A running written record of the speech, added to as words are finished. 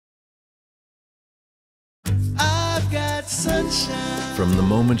From the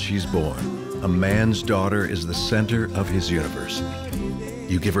moment she's born, a man's daughter is the center of his universe.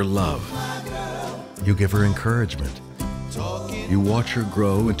 You give her love. You give her encouragement. You watch her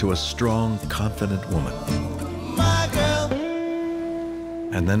grow into a strong, confident woman.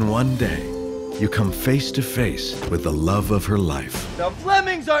 And then one day, you come face to face with the love of her life. The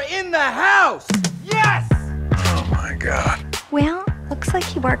Flemings are in the house! Yes! Oh my God. Well, looks like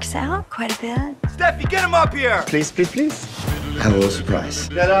he works out quite a bit. Steffi, get him up here! Please, please, please. I have a little surprise.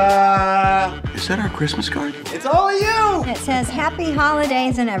 Ta-da! Is that our Christmas card? It's all of you! It says happy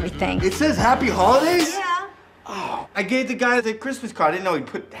holidays and everything. It says Happy Holidays? Yeah. Oh, I gave the guy the Christmas card. I didn't know he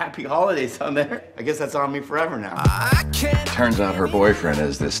put Happy Holidays on there. I guess that's on me forever now. Turns out her boyfriend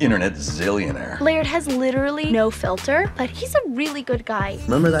is this internet zillionaire. Laird has literally no filter, but he's a really good guy.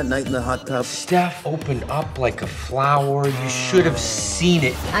 Remember that night in the hot tub? Steph opened up like a flower. You should have seen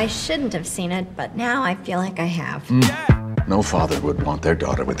it. I shouldn't have seen it, but now I feel like I have. No father would want their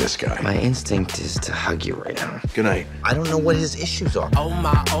daughter with this guy. My instinct is to hug you right now. Good night. I don't know what his issues are. Oh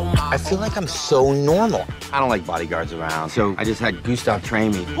my. I feel like I'm so normal. I don't like bodyguards around, so I just had Gustav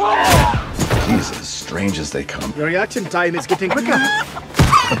train me. He's as strange as they come. Your reaction time is getting quicker.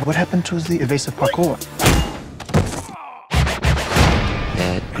 What happened to the evasive parkour?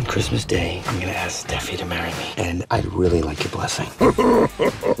 Dad, on Christmas Day, I'm gonna ask Steffi to marry me. And I'd really like your blessing.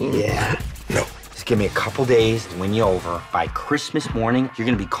 Yeah. No. Just give me a couple days to win you over. By Christmas morning, you're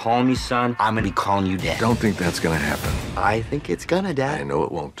gonna be calling me son. I'm gonna be calling you dad. Don't think that's gonna happen. I think it's gonna, Dad. I know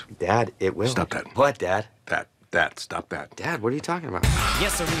it won't. Dad, it will. Stop that. What, Dad? Stop that. Dad, what are you talking about?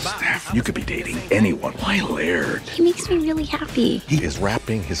 Steph, you could be dating anyone. Why Laird? He makes me really happy. He is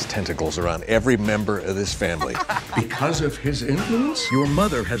wrapping his tentacles around every member of this family. Because of his influence, your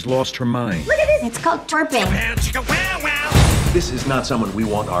mother has lost her mind. Look at this. It's called twerping. This is not someone we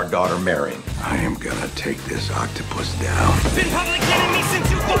want our daughter marrying. I am gonna take this octopus down. Been public enemy since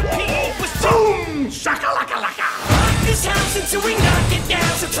you thought PE was boom! Shaka-laka-laka! This house until we knock it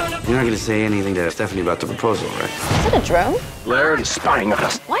down, so turn up. You're not gonna say anything to Stephanie about the proposal, right? Is that a drone? Laird is spying on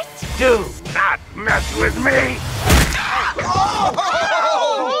us. What? Do not mess with me!